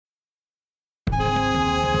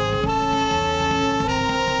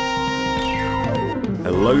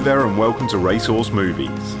Hello there and welcome to Racehorse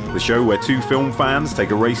Movies, the show where two film fans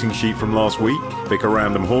take a racing sheet from last week, pick a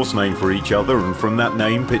random horse name for each other, and from that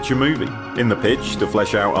name pitch a movie. In the pitch, to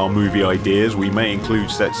flesh out our movie ideas, we may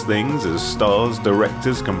include such things as stars,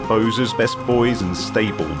 directors, composers, best boys, and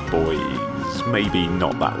stable boys. Maybe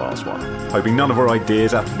not that last one. Hoping none of our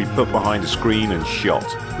ideas have to be put behind a screen and shot.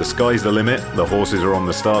 The sky's the limit, the horses are on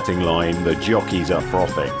the starting line, the jockeys are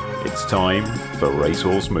frothing. It's time for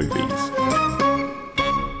Racehorse Movies.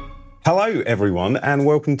 Hello, everyone, and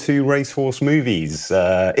welcome to Racehorse Movies.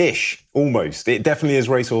 Almost. It definitely is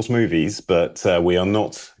Racehorse Movies, but we are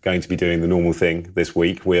not going to be doing the normal thing this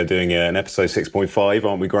week. We are doing an episode 6.5,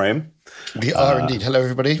 aren't we, Graham? We are indeed. Hello,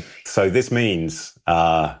 everybody. So this means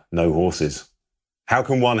no horses. How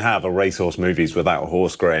can one have a Racehorse Movies without a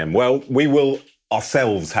horse, Graham? Well, we will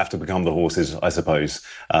ourselves have to become the horses, I suppose,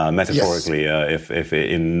 metaphorically, yes. if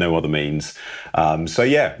in no other means. So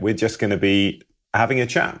yeah, we're just going to be having a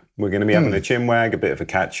chat. We're going to be having a chinwag, a bit of a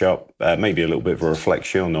catch-up, maybe a little bit of a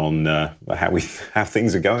reflection on how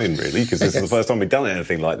things are going, really, because this is the first time we've done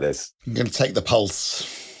anything like this. I'm going to take the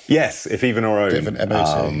pulse. Yes, if even our own. Bit of an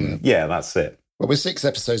MOT. Yeah, that's it. Well, we're 6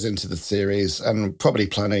 episodes into the series and probably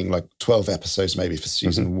planning like 12 episodes maybe for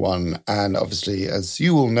season 1. And obviously, as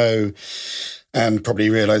you all know, and probably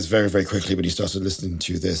realised very, very quickly when you started listening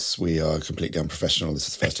to this, we are completely unprofessional. This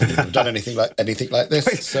is the first time we've done anything like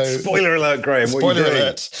this. So, spoiler alert, Graham. Spoiler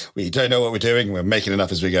alert. We don't know what we're doing. We're making it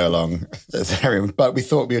up as we go along. But we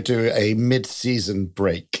thought we would do a mid-season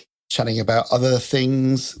break, chatting about other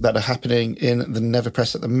things that are happening in the Never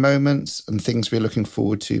Press at the moment and things we're looking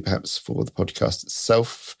forward to perhaps for the podcast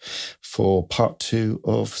itself for part 2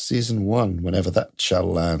 of season 1, whenever that shall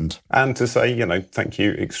land. And to say, thank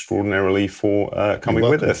you extraordinarily for coming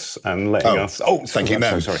with us and letting us... Oh, thank you.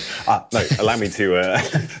 No, sorry. No, allow me to...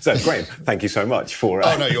 So, Graham, thank you so much for...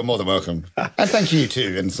 Oh, no, you're more than welcome. And thank you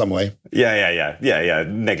too, in some way. Yeah.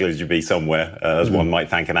 Negligibly somewhere, as one might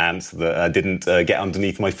thank an ant that didn't get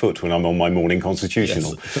underneath my foot when I'm on my morning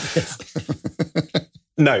constitutional. Yes.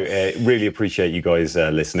 No, really appreciate you guys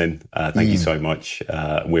listening. Thank you so much.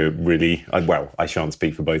 We're really, I shan't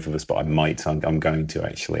speak for both of us, but I might. I'm going to,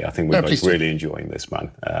 actually. I think we're both really enjoying this,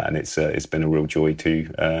 man. And it's been a real joy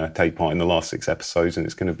to take part in the last 6 episodes, and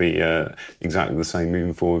it's going to be exactly the same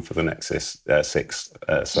moving forward for the next 6.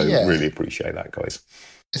 Really appreciate that, guys.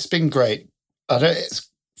 It's been great. It's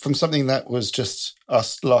from something that was just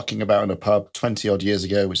us larking about in a pub 20-odd years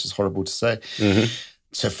ago, which is horrible to say,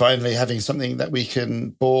 to finally having something that we can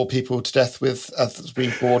bore people to death with as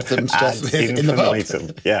we bored them to death with in the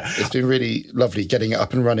pub. Yeah. It's been really lovely getting it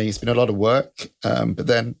up and running. It's been a lot of work, but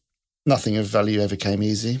then nothing of value ever came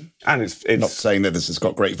easy. And it's not saying that this has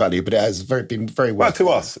got great value, but it has been very well to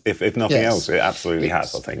us. If nothing else, it absolutely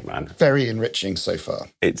has. I think, man, very enriching so far.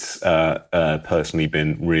 It's personally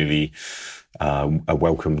been really a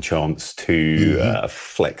welcome chance to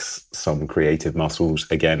flex some creative muscles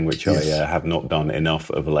again, which I have not done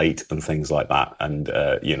enough of late, and things like that. And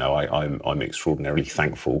I'm extraordinarily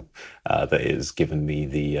thankful that it has given me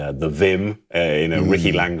the vim in a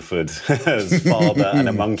Ricky Langford's father and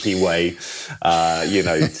a monkey way,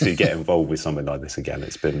 to get involved with something like this again.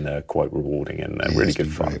 It's been quite rewarding and really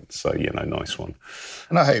good fun. Great. So nice one.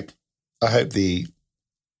 And I hope the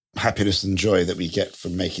happiness and joy that we get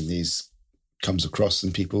from making these comes across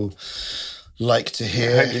and people like to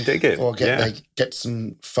hear. I hope you dig it. Or get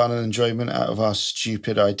some fun and enjoyment out of our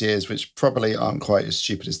stupid ideas, which probably aren't quite as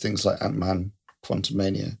stupid as things like Ant-Man,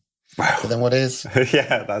 Quantumania. Wow. But then what is?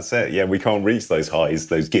 Yeah, that's it. Yeah, we can't reach those highs,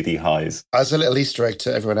 those giddy highs. As a little Easter egg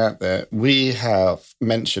to everyone out there, we have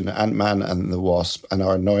mentioned Ant-Man and the Wasp and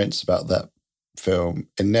our annoyance about that film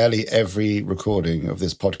in nearly every recording of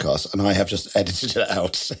this podcast, and I have just edited it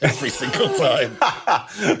out every single time.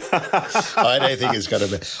 I don't think it's going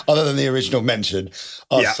to be, other than the original mention,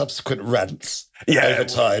 our subsequent rants over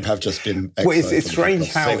time have just been excellent. Well, it's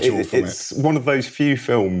strange how it's one of those few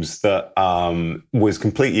films that was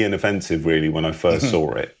completely inoffensive, really, when I first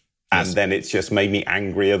saw it. And then it's just made me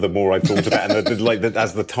angrier the more I've thought about it. And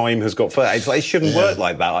as the time has got further, it's like, it shouldn't work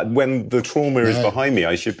like that. When the trauma is behind me,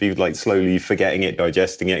 I should be slowly forgetting it,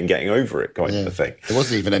 digesting it, and getting over it, kind of a thing. There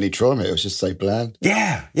wasn't even any trauma; it was just so bland.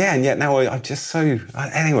 Yeah, and yet now I'm just so.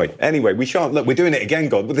 Anyway, we shan't look. We're doing it again,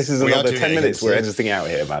 God. But this is another 10 minutes we're editing out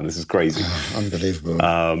here, man. This is crazy, unbelievable.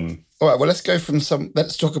 All right, well, let's go from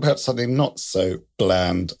let's talk about something not so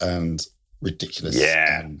bland and ridiculous.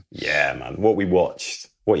 Yeah, man. What we watched.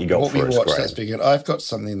 What you got for us, Graham? Let's begin. I've got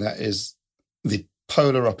something that is the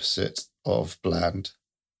polar opposite of bland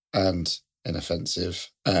and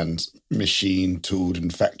inoffensive and machine-tooled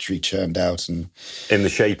and factory-churned out. And in the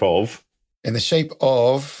shape of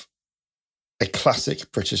a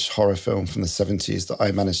classic British horror film from the 70s that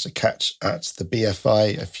I managed to catch at the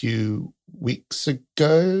BFI a few weeks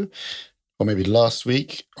ago, or maybe last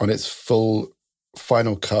week, on its full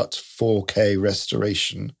final cut 4K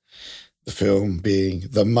restoration. The film being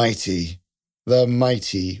the mighty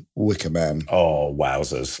Wicker Man. Oh,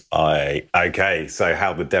 wowzers. Okay, so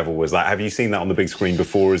how the devil was that? Have you seen that on the big screen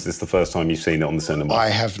before? Or is this the first time you've seen it on the cinema? I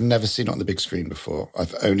have never seen it on the big screen before.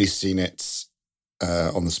 I've only seen it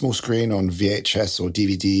on the small screen, on VHS or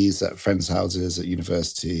DVDs at friends' houses at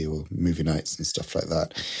university or movie nights and stuff like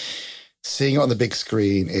that. Seeing it on the big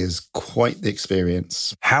screen is quite the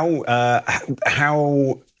experience. How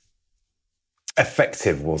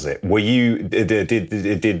effective was it? Were you did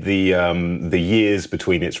the years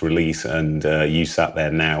between its release and you sat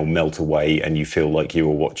there now melt away, and you feel like you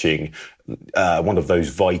were watching one of those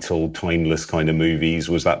vital, timeless kind of movies?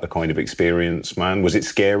 Was that the kind of experience, man? Was it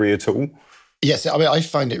scary at all? Yes, I mean, I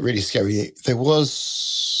find it really scary. There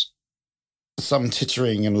was some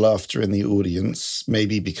tittering and laughter in the audience,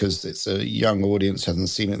 maybe because it's a young audience, hasn't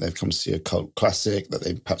seen it. They've come to see a cult classic that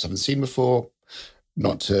they perhaps haven't seen before.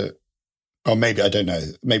 Or maybe, I don't know,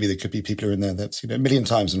 maybe there could be people who are in there that's seen it a million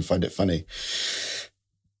times and find it funny.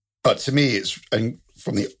 But to me, and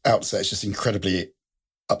from the outset, it's just incredibly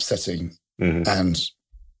upsetting and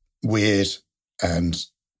weird and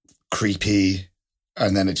creepy.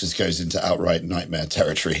 And then it just goes into outright nightmare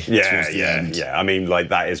territory. Yeah. I mean, like,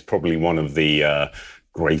 that is probably one of the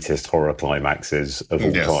greatest horror climaxes of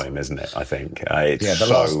all time, isn't it? I think. It's the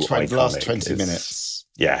last 20 minutes.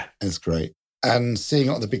 Yeah. It's great. And seeing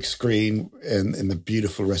it on the big screen in the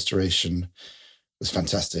beautiful restoration was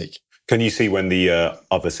fantastic. Can you see when the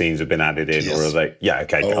other scenes have been added in, or are they? Yeah,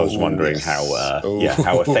 okay. I was wondering how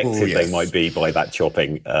effective they might be by that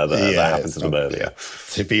chopping that happened to them earlier.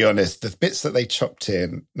 To be honest, the bits that they chopped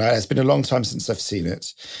in. Now, it's been a long time since I've seen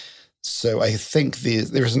it, so I think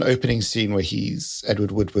there is an opening scene where he's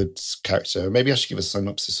Edward Woodward's character. Maybe I should give a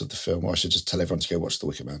synopsis of the film, or I should just tell everyone to go watch The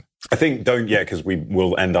Wicker Man. I think because we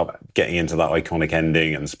will end up getting into that iconic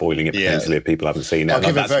ending and spoiling it potentially if people haven't seen it. I'll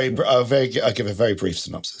give a very brief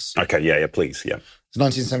synopsis. Okay, please, yeah. It's a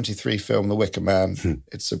 1973 film, The Wicker Man.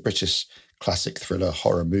 It's a British classic thriller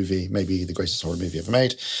horror movie, maybe the greatest horror movie ever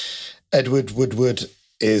made. Edward Woodward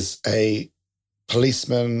is a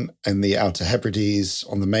policeman in the Outer Hebrides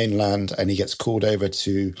on the mainland, and he gets called over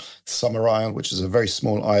to Summerisle, which is a very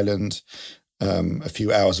small island a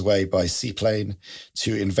few hours away by seaplane,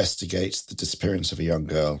 to investigate the disappearance of a young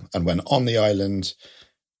girl. And when on the island,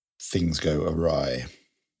 things go awry.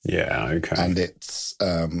 Yeah, okay. And it's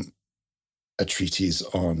a treatise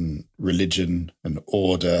on religion and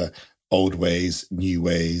order, old ways, new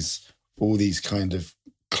ways. All these kind of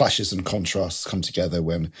clashes and contrasts come together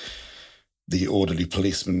when the orderly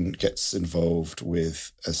policeman gets involved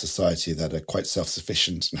with a society that are quite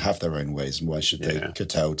self-sufficient and have their own ways, and why should they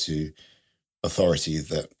kowtow to authority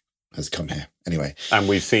that has come here anyway. And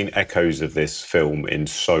we've seen echoes of this film in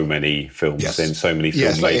so many films, in so many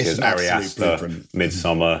filmmakers. Ari Aster,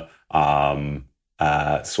 Midsommar,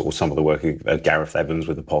 sort of some of the work of Gareth Evans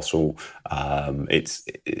with Apostle. It's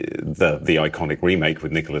the iconic remake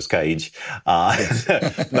with Nicolas Cage. No,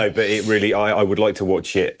 but it really, I would like to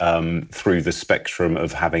watch it through the spectrum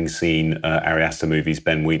of having seen Ari Aster movies,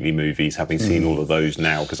 Ben Wheatley movies, having seen all of those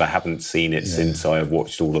now, because I haven't seen it since I have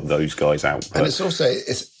watched all of those guys out. And it's also,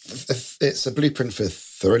 it's a blueprint for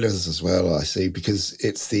thrillers as well, I see, because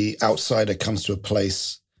it's the outsider comes to a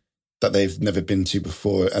place that they've never been to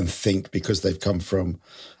before and think, because they've come from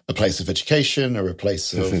a place of education or a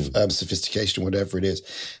place of sophistication, whatever it is,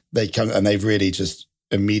 they come and they've really just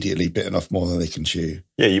immediately bitten off more than they can chew.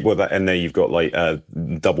 Yeah, and there you've got like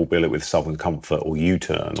double bill it with Southern Comfort or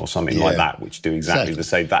U-Turn or something like that, which do exactly the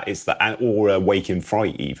same. That is or Wake in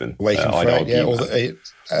Fright even. Wake in Fright, or the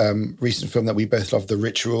recent film that we both love, The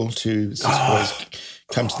Ritual, two sister boys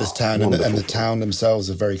come to this town, and the town themselves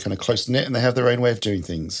are very kind of close-knit, and they have their own way of doing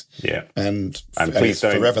things. Yeah. And please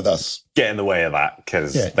don't forever thus. Get in the way of that,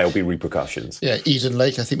 because there'll be repercussions. Yeah, Eden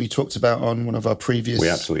Lake, I think we talked about on one of our previous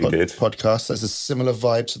podcasts. There's a similar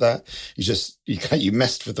vibe to that. You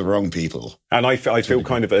messed with the wrong people. And I feel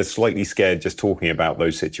kind of slightly scared just talking about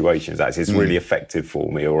those situations. Actually, it's really effective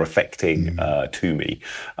for me, or affecting to me.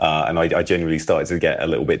 And I genuinely started to get a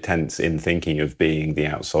little bit tense in thinking of being the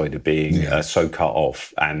outsider, being so cut off,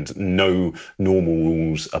 and no normal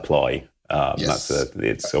rules apply.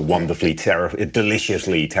 It's a wonderfully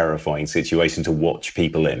deliciously terrifying situation to watch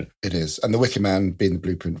people in. It is. And The Wicker Man being the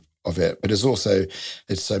blueprint of it. But it's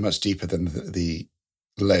so much deeper than the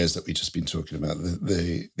layers that we've just been talking about.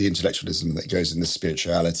 The intellectualism that goes in, the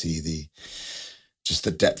spirituality, just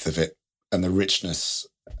the depth of it, and the richness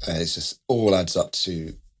It's just all adds up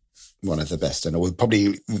to one of the best, and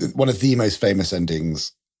probably one of the most famous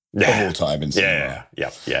endings of all time in cinema.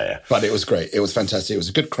 Yeah. But it was great. It was fantastic. It was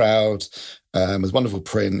a good crowd. It was wonderful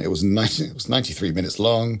print. It was 93 minutes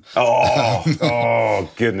long. Oh,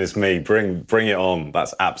 goodness me! Bring it on.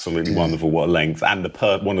 That's absolutely wonderful. What a length! And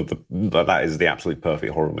that is the absolute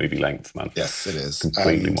perfect horror movie length, man. Yes, it is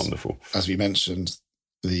Completely wonderful. As we mentioned,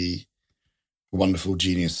 the wonderful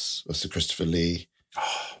genius of Sir Christopher Lee.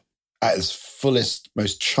 At his fullest,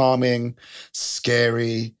 most charming,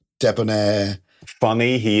 scary, debonair.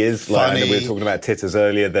 Funny, he is. Funny. Like, we were talking about titters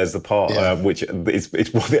earlier. There's the part which it's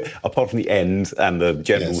apart from the end and the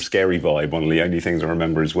general scary vibe. One of the only things I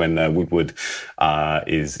remember is when Woodward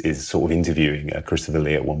is sort of interviewing Christopher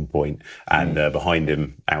Lee at one point, and behind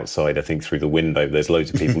him, outside, I think through the window, there's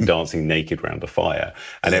loads of people dancing naked around a fire,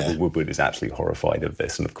 and Edward Woodward is absolutely horrified of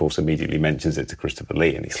this, and of course immediately mentions it to Christopher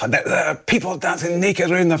Lee, and he's like, "There are people dancing naked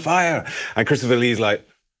around the fire," and Christopher Lee's like,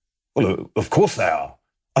 "Well, of course they are.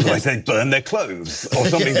 Otherwise, they'd burn their clothes," or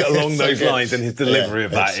something along those lines. And his delivery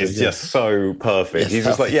of that is just so perfect. He's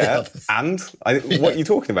just like, what are you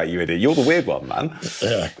talking about, you idiot? You're the weird one, man.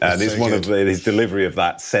 And it's one of his delivery of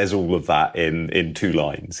that says all of that in 2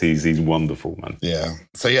 lines. He's wonderful, man. Yeah.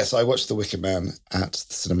 So yes, I watched The Wicker Man at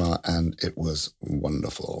the cinema, and it was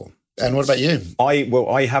wonderful. And what about you?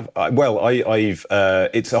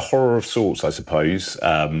 It's a horror of sorts, I suppose,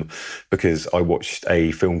 because I watched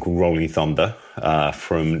a film called Rolling Thunder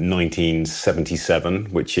from 1977,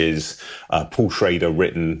 which is a Paul Schrader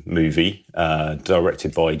written movie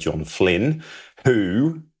directed by John Flynn,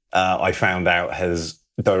 who I found out has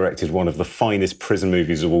directed one of the finest prison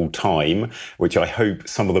movies of all time, which I hope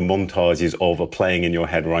some of the montages of are playing in your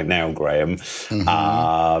head right now, Graham.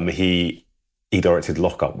 He directed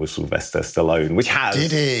Lock Up with Sylvester Stallone, which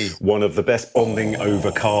has one of the best bonding over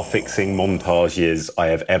car fixing montages I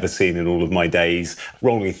have ever seen in all of my days.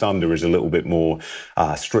 Rolling Thunder is a little bit more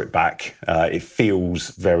stripped back. It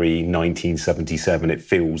feels very 1977. It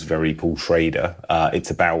feels very Paul Schrader.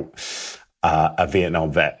 It's about a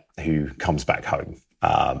Vietnam vet who comes back home.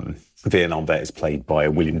 Vietnam vet is played by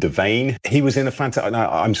William Devane. He was in a fantastic...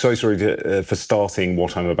 I'm so sorry for starting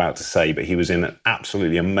what I'm about to say, but he was in an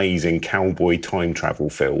absolutely amazing cowboy time travel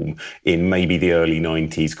film in maybe the early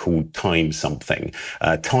 90s called Time Something.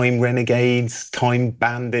 Time Renegades, Time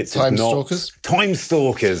Bandits... Time Stalkers? Time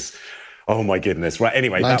Stalkers. Oh, my goodness. Right,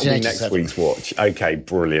 anyway, that will be next week's watch. Okay,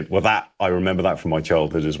 brilliant. Well, I remember that from my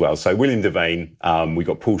childhood as well. So William Devane, we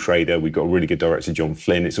got Paul Schrader, we got a really good director, John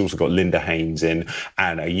Flynn. It's also got Linda Haynes in,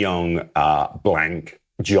 and a young, blank,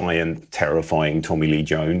 giant, terrifying Tommy Lee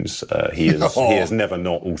Jones. He has never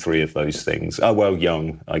not all 3 of those things. Oh, well,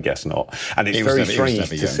 young, I guess not. And it's very strange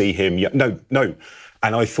to see him... No.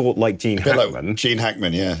 And I thought, like Gene Hackman... Like Gene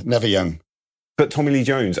Hackman, never young. But Tommy Lee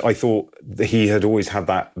Jones, I thought that he had always had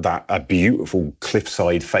that beautiful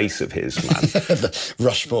cliffside face of his, man. The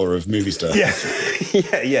Rushmore of movie stars.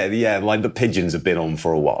 Yeah. Like the Pigeons have been on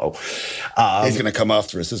for a while. He's going to come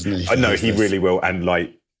after us, isn't he? No, he really will. And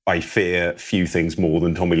I fear few things more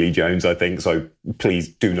than Tommy Lee Jones, I think. So please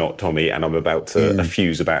do not, Tommy. And I'm about to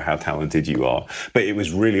effuse about how talented you are. But it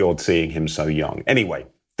was really odd seeing him so young. Anyway.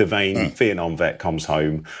 Devane, Vietnam vet, comes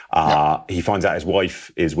home. He finds out his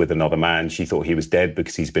wife is with another man. She thought he was dead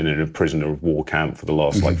because he's been in a prisoner of war camp for the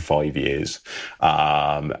last 5 years.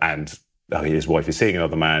 And his wife is seeing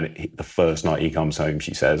another man. The first night he comes home,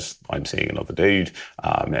 she says, "I'm seeing another dude.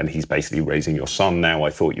 And he's basically raising your son now. I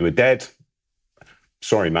thought you were dead."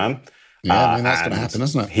 Sorry, man. Yeah, that's going to happen,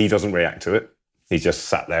 isn't it? He doesn't react to it. He's just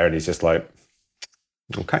sat there and he's just like,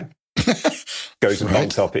 okay. Goes and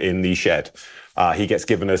hunks up in the shed. He gets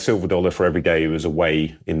given a silver dollar for every day he was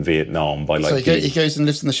away in Vietnam. So he goes and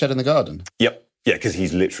lives in the shed in the garden? Yep. Yeah, because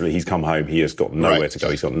he's come home. He has got nowhere to go.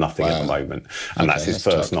 He's got nothing at the moment. And that's his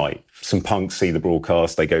first night. Some punks see the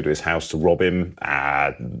broadcast. They go to his house to rob him.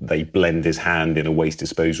 They blend his hand in a waste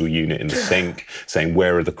disposal unit in the sink, saying,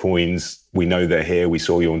 "Where are the coins? We know they're here. We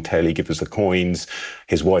saw you on telly. Give us the coins."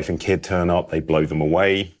 His wife and kid turn up. They blow them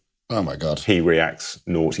away. Oh, my God. He reacts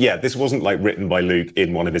naught. Yeah, this wasn't written by Luke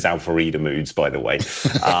in one of his Alpha Reader moods, by the way.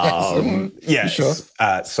 Sure.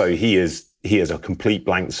 So he is a complete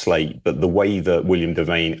blank slate, but the way that William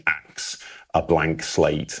Devane acts a blank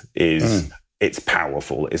slate is... It's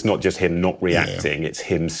powerful. It's not just him not reacting. It's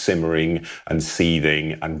him simmering and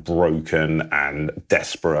seething and broken and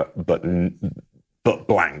desperate, but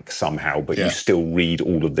blank somehow. But you still read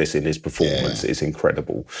all of this in his performance. It's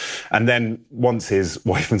incredible. And then once his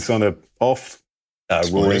wife and son are off,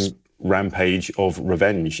 rampage of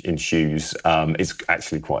revenge ensues. It's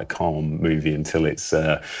actually quite a calm movie until its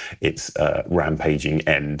rampaging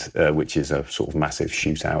end, which is a sort of massive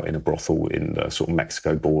shootout in a brothel in the sort of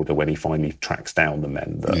Mexico border when he finally tracks down the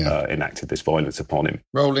men that enacted this violence upon him.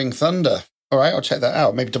 Rolling Thunder. All right, I'll check that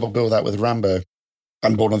out. Maybe double bill that with Rambo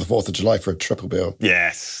and Born on the 4th of July for a triple bill.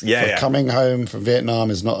 Yes. Coming home from Vietnam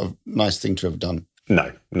is not a nice thing to have done.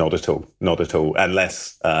 No, not at all. Not at all.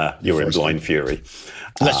 Unless you're in Blind Fury.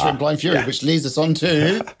 Unless you're in Blind Fury, which leads us on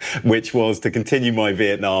to... which was to continue my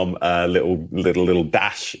Vietnam little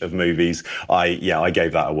dash of movies. I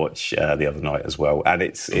gave that a watch the other night as well. And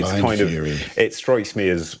it's kind of... It strikes me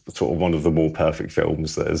as sort of one of the more perfect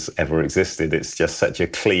films that has ever existed. It's just such a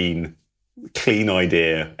clean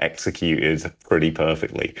idea, executed pretty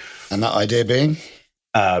perfectly. And that idea being?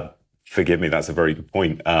 Forgive me, that's a very good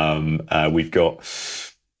point. We've got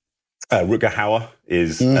Rutger Hauer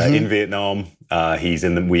is in Vietnam.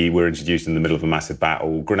 We were introduced in the middle of a massive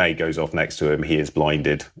battle. Grenade goes off next to him. He is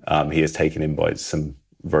blinded. He is taken in by some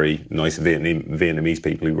very nice Vietnamese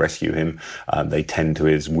people who rescue him. They tend to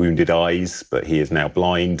his wounded eyes, but he is now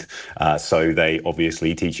blind. So they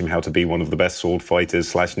obviously teach him how to be one of the best sword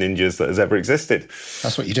fighters / ninjas that has ever existed.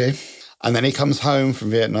 That's what you do. And then he comes home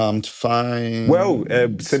from Vietnam to find... Well,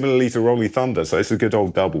 similarly to Rolling Thunder, so it's a good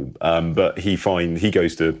old double. But he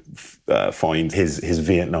goes to find his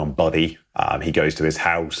Vietnam buddy. He goes to his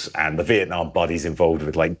house, and the Vietnam buddy's involved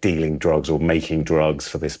with like dealing drugs or making drugs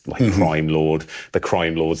for this like crime lord. The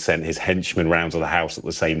crime lord sent his henchmen round to the house at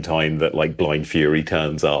the same time that like Blind Fury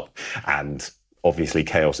turns up, and obviously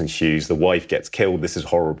chaos ensues. The wife gets killed. This is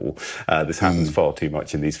horrible. This happens far too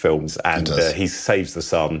much in these films, and he saves the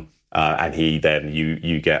son. And he then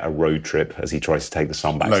you get a road trip as he tries to take the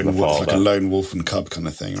son back to the father, like a lone wolf and cub kind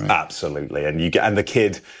of thing, right? Absolutely, and the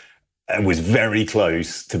kid was very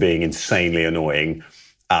close to being insanely annoying,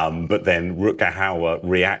 but then Rutger Hauer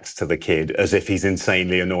reacts to the kid as if he's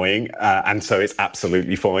insanely annoying, and so it's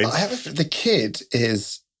absolutely fine. The kid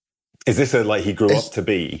is. Is this he grew up to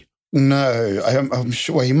be? No, I'm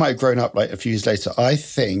sure he might have grown up like a few years later. I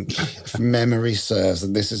think, if memory serves,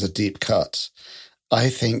 and this is a deep cut, I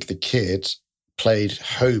think the kid played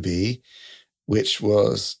Hobie, which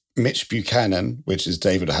was Mitch Buchanan, which is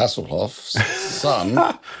David Hasselhoff's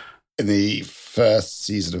son, in the first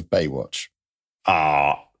season of Baywatch.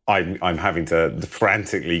 I'm having to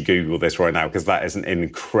frantically Google this right now because that is an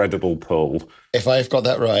incredible pull. If I've got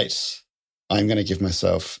that right, I'm going to give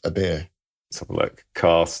myself a beer. Let's have a look.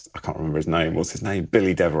 Cast, I can't remember his name. What's his name?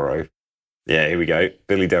 Billy Devereaux. Yeah, here we go.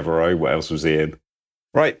 Billy Devereaux. What else was he in?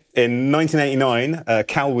 Right. In 1989,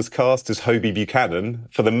 Cal was cast as Hobie Buchanan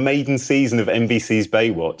for the maiden season of NBC's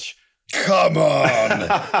Baywatch. Come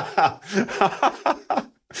on!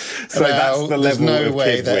 So that's the level there's no of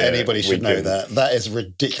way kid that anybody should know that. That is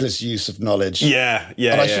ridiculous use of knowledge. Yeah.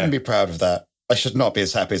 And I shouldn't be proud of that. I should not be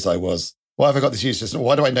as happy as I was. Why have I got this use?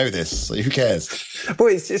 Why do I know this? Who cares? Well,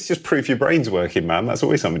 it's just proof your brain's working, man. That's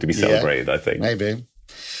always something to be celebrated, I think. Maybe.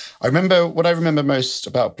 What I remember most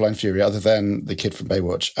about Blind Fury, other than the kid from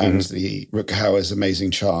Baywatch and the Rutger Hauer's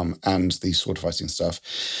amazing charm and the sword fighting stuff,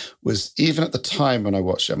 was even at the time when I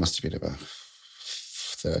watched it, I must have been about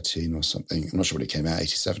 13 or something. I'm not sure when it came out,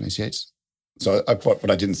 87, 88. So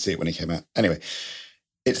but I didn't see it when it came out. Anyway,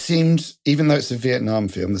 it seemed, even though it's a Vietnam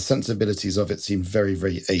film, the sensibilities of it seemed very,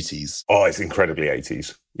 very 80s. Oh, it's incredibly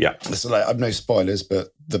 80s. Yeah. So I've no spoilers, but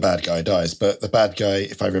the bad guy dies. But the bad guy,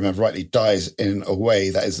 if I remember rightly, dies in a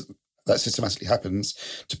way that systematically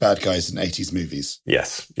happens to bad guys in 80s movies.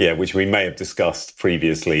 Yes. Yeah, which we may have discussed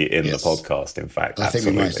previously in the podcast, in fact. I think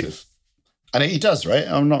we might have. And he does, right?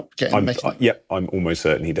 I'm not getting... I'm almost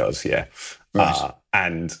certain he does, yeah. Right.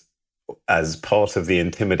 And as part of the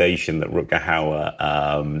intimidation that Rutger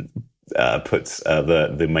Hauer puts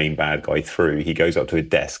the main bad guy through, he goes up to a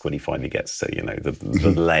desk when he finally gets to,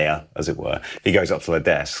 the lair, as it were. He goes up to the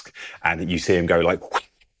desk and you see him go like...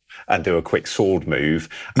 and do a quick sword move.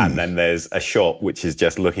 And then there's a shot which is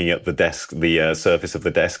just looking at the desk, the surface of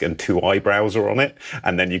the desk, and 2 eyebrows are on it.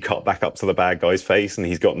 And then you cut back up to the bad guy's face and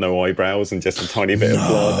he's got no eyebrows and just a tiny bit of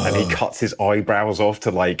blood. And he cuts his eyebrows off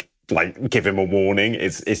to like give him a warning.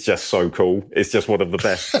 It's just so cool. It's just one of the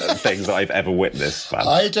best things that I've ever witnessed, man.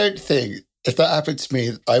 I don't think... If that happened to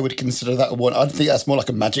me, I would consider that one. I'd think that's more like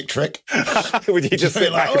a magic trick. Would you just be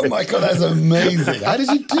like, oh my God, that's amazing. How did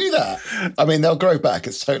you do that? I mean, they'll grow back.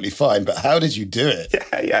 It's totally fine. But how did you do it?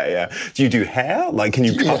 Yeah. Do you do hair? Can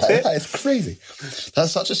you cut it? It's crazy.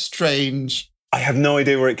 That's such a strange I have no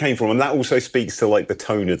idea where it came from. And that also speaks to like the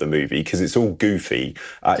tone of the movie, because it's all goofy.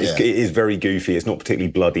 It is very goofy. It's not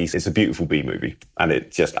particularly bloody. It's a beautiful B movie. And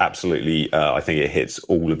it just absolutely, I think it hits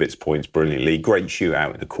all of its points brilliantly. Great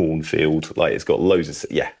shootout in the cornfield. Like, it's got loads of,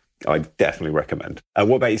 I definitely recommend.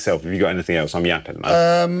 What about yourself? Have you got anything else? I'm yapping,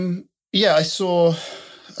 man. I saw,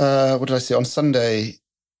 what did I see? On Sunday,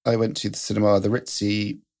 I went to the cinema, the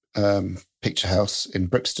Ritzy Picture House in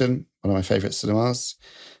Brixton, one of my favourite cinemas.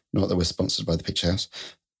 Not that we're sponsored by the Picture House.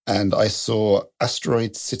 And I saw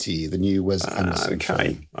Asteroid City, the new Wes Anderson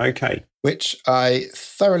film. Okay. Which I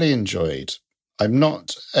thoroughly enjoyed. I'm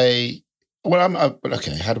not a...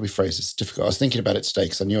 okay, how do we phrase this? It's difficult. I was thinking about it today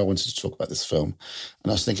because I knew I wanted to talk about this film.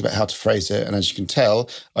 And I was thinking about how to phrase it. And as you can tell,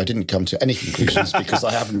 I didn't come to any conclusions because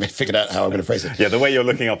I haven't figured out how I'm going to phrase it. Yeah, the way you're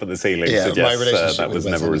looking up at the ceiling suggests that was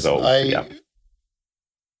never resolved.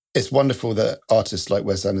 It's wonderful that artists like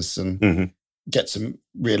Wes Anderson get to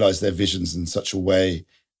realise their visions in such a way,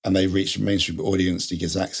 and they reach a mainstream audience. He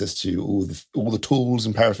gives access to all the tools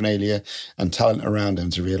and paraphernalia and talent around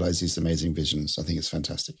him to realise these amazing visions. I think it's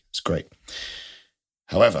fantastic. It's great.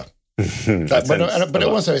 However, but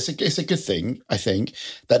also it's a good thing. I think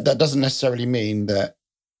that doesn't necessarily mean that,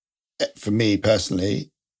 for me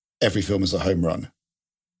personally, every film is a home run.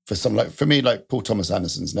 For me, Paul Thomas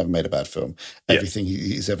Anderson's never made a bad film. Everything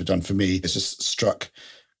he's ever done for me has just struck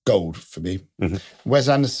gold for me. Wes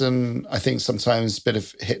Anderson, I think sometimes a bit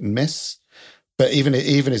of hit and miss, but even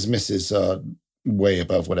his misses are way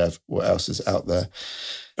above what else is out there.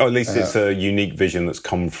 Oh, at least it's a unique vision that's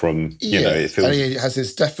come from, it feels... And he has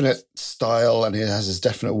his definite style and he has his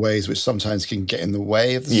definite ways, which sometimes can get in the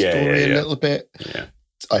way of the story a little bit. Yeah.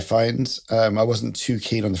 I find I wasn't too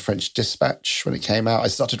keen on The French Dispatch when it came out. I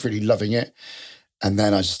started really loving it. And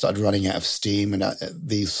then I just started running out of steam, and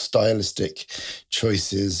these stylistic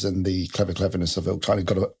choices and the cleverness of it kind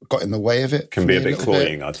of got in the way of it. Can be a bit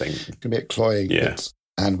cloying, I think. Can be a bit cloying. Yeah.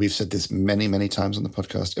 And we've said this many, many times on the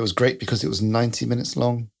podcast. It was great because it was 90 minutes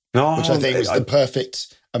long, which I think was the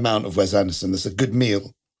perfect amount of Wes Anderson. That's a good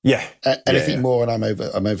meal. Yeah. Anything more and I'm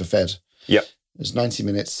overfed. Yeah. It's 90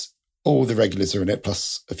 minutes. All the regulars are in it,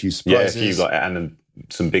 plus a few surprises. Yeah, a few, and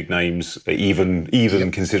some big names,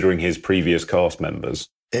 even considering his previous cast members.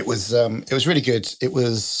 It was really good. It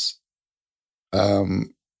was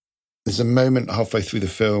there's a moment halfway through the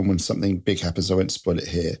film when something big happens. I won't spoil it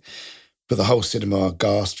here, but the whole cinema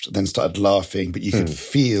gasped, then started laughing. But you could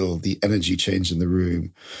feel the energy change in the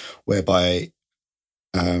room, whereby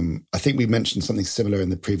I think we mentioned something similar in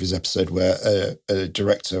the previous episode, where a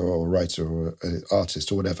director or a writer or an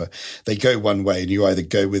artist or whatever, they go one way and you either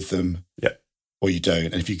go with them or you don't.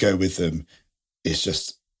 And if you go with them, it's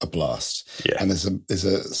just a blast. Yeah. And there's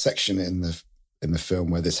a section in the film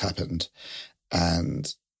where this happened,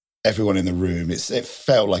 and everyone in the room, it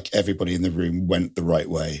felt like everybody in the room went the right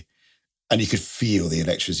way. And you could feel the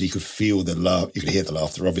electricity, you could feel the laugh, you could hear the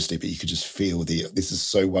laughter, obviously, but you could just feel this is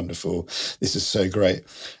so wonderful, this is so great.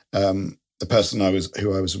 The person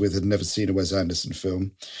who I was with had never seen a Wes Anderson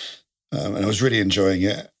film, and I was really enjoying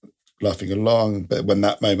it, laughing along. But when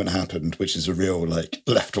that moment happened, which is a real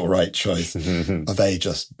left or right choice, they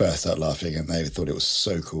just burst out laughing, and they thought it was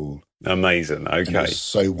so cool. Amazing. Okay. And it was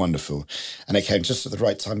so wonderful. And it came just at the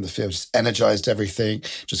right time of the film, just energized everything,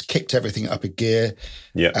 just kicked everything up a gear.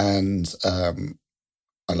 Yeah. And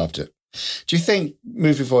I loved it. Do you think,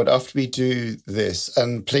 moving forward, after we do this,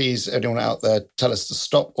 and please, anyone out there, tell us to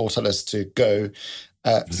stop or tell us to go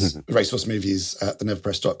at Racehorse Movies at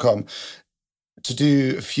theneverpress.com to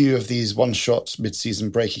do a few of these one-shot,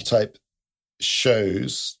 mid-season breaky type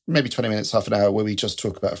shows, maybe 20 minutes, half an hour, where we just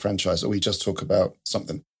talk about a franchise or we just talk about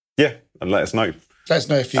something? Yeah, and let us know. Let us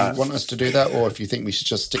know if you want us to do that, or if you think we should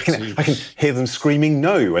just stick to... I can hear them screaming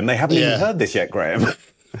no, and they haven't even heard this yet, Graham.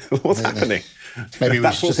 What's happening? Maybe we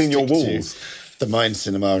That's should what's just in your stick walls. to the Mind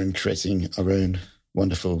Cinema and creating our own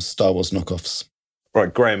wonderful Star Wars knockoffs.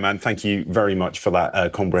 Right, Graham, man, thank you very much for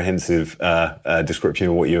that comprehensive description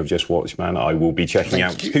of what you have just watched, man. I will be checking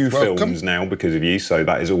out two films now because of you, so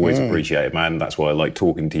that is always appreciated, man. That's why I like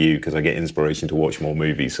talking to you, because I get inspiration to watch more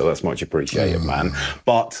movies, so that's much appreciated, man.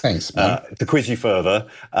 But thanks, man. To quiz you further,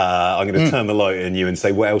 I'm going to turn the light on you and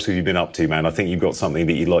say, what else have you been up to, man? I think you've got something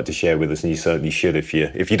that you'd like to share with us, and you certainly should if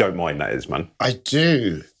you don't mind, that is, man. I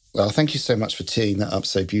do. Well, thank you so much for teeing that up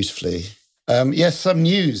so beautifully.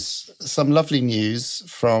 Some lovely news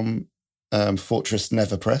from Fortress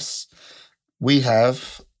Never Press. We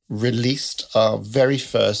have released our very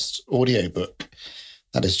first audiobook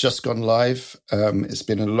that has just gone live. It's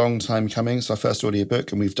been a long time coming. It's our first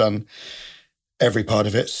audiobook, and we've done every part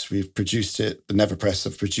of it. We've produced it. The Never Press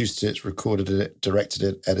have produced it, recorded it, directed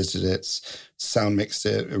it, edited it, sound mixed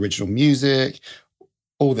it, original music,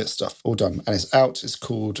 all that stuff, all done. And it's out. It's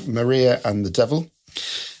called Maria and the Devil.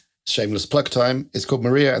 Shameless plug time. It's called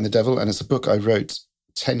Maria and the Devil, and it's a book I wrote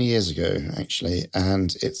 10 years ago, actually.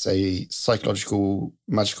 And it's a psychological,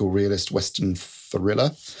 magical, realist Western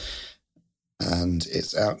thriller. And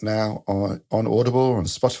it's out now on Audible, on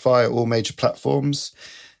Spotify, all major platforms.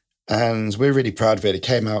 And we're really proud of it. It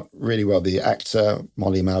came out really well. The actor,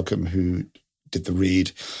 Molly Malcolm, who did the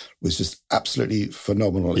read, was just absolutely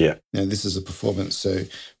phenomenal. Yeah. This is a performance. So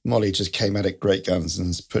Molly just came at it great guns and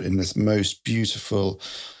has put in this most beautiful,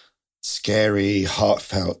 scary,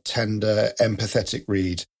 heartfelt, tender, empathetic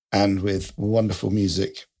read, and with wonderful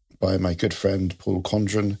music by my good friend, Paul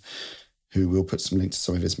Condren, who will put some links to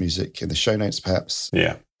some of his music in the show notes, perhaps.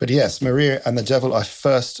 Yeah. But yes, Maria and the Devil, our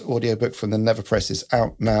first audiobook from the Never Press, is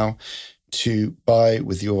out now to buy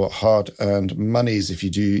with your hard-earned monies if you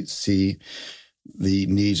do see the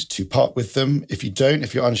need to part with them. If you don't,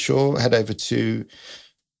 if you're unsure, head over to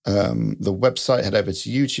the website, head over to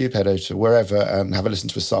YouTube, head over to wherever and have a listen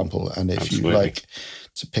to a sample. And if you like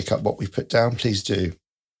to pick up what we've put down, please do.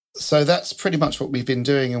 So that's pretty much what we've been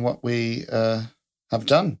doing and what we have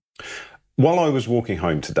done. While I was walking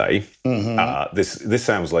home today, this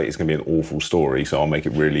sounds like it's going to be an awful story, so I'll make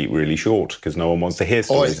it really, really short because no one wants to hear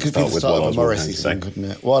stories. It could be the start of a Morrissey song, couldn't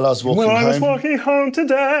it? While I was walking home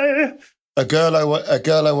today, a girl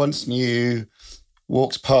I once knew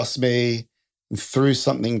walked past me and threw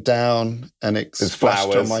something down, and it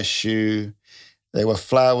splashed on my shoe. They were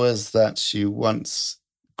flowers that she once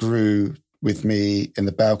grew with me in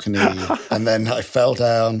the balcony, and then I fell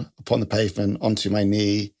down upon the pavement onto my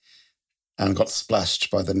knee and got splashed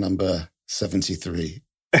by the number 73.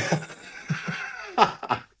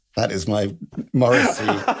 That is my Morrissey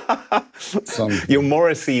song. Your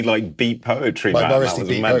Morrissey, beat poetry. My Morrissey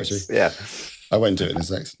beat poetry. Yeah. I won't do it in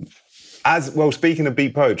his accent. Speaking of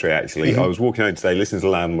beat poetry, actually, I was walking home today listening to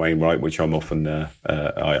Lamb Wainwright, which I often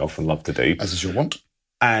love to do. As is your wont.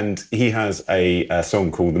 And he has a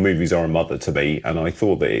song called The Movies Are a Mother to Me, and I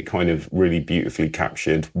thought that it kind of really beautifully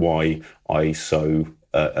captured why I so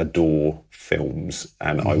adore films.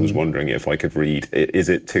 And I was wondering if I could read, is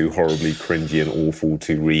it too horribly cringy and awful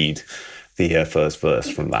to read the first verse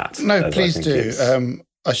from that? No, please do.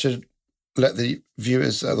 I should let the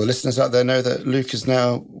viewers, the listeners out there know that Luke is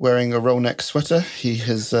now wearing a roll neck sweater. He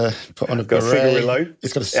has put on a beret. Cigarillo.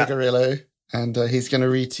 He's got a cigarillo, and he's going to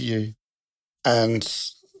read to you. And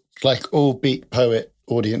like all Beat Poet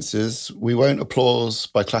audiences, we won't applause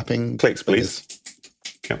by clapping. Clicks, please.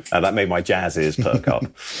 That made my jazz ears perk up.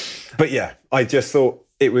 But yeah, I just thought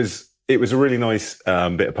it was a really nice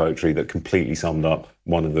bit of poetry that completely summed up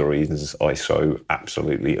one of the reasons I so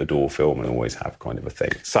absolutely adore film and always have kind of a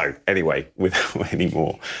thing. So anyway, without any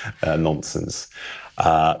more nonsense,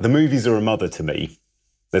 the movies are a mother to me.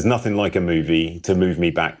 There's nothing like a movie to move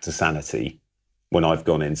me back to sanity when I've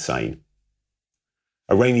gone insane.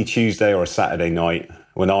 A rainy Tuesday or a Saturday night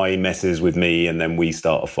when I messes with me and then we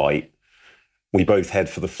start a fight. We both head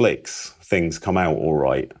for the flicks. Things come out all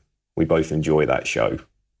right. We both enjoy that show.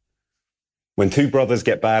 When two brothers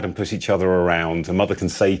get bad and push each other around, a mother can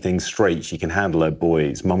say things straight. She can handle her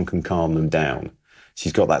boys. Mum can calm them down.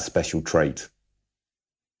 She's got that special trait.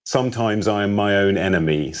 Sometimes I am my own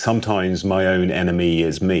enemy. Sometimes my own enemy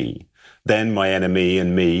is me. Then my enemy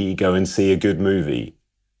and me go and see a good movie.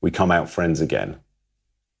 We come out friends again.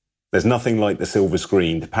 There's nothing like the silver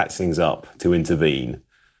screen to patch things up, to intervene,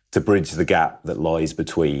 to bridge the gap that lies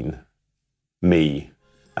between me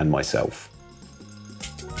and myself.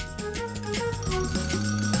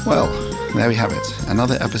 Well, there we have it.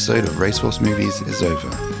 Another episode of Racehorse Movies is over.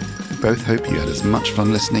 We both hope you had as much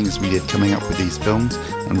fun listening as we did coming up with these films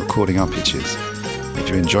and recording our pitches. If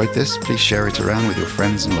you enjoyed this, please share it around with your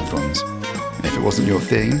friends and loved ones. And if it wasn't your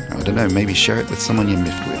thing, I don't know, maybe share it with someone you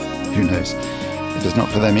miffed with. Who knows? If it's not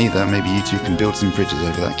for them either, maybe you two can build some bridges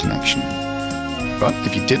over that connection. But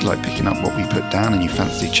if you did like picking up what we put down and you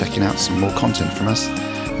fancy checking out some more content from us,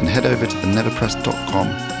 then head over to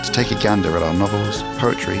theneverpress.com to take a gander at our novels,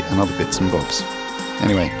 poetry and other bits and bobs.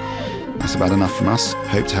 Anyway, that's about enough from us.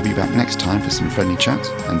 Hope to have you back next time for some friendly chat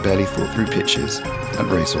and barely thought through pitches at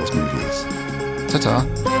Racehorse Movies.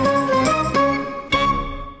 Ta-ta!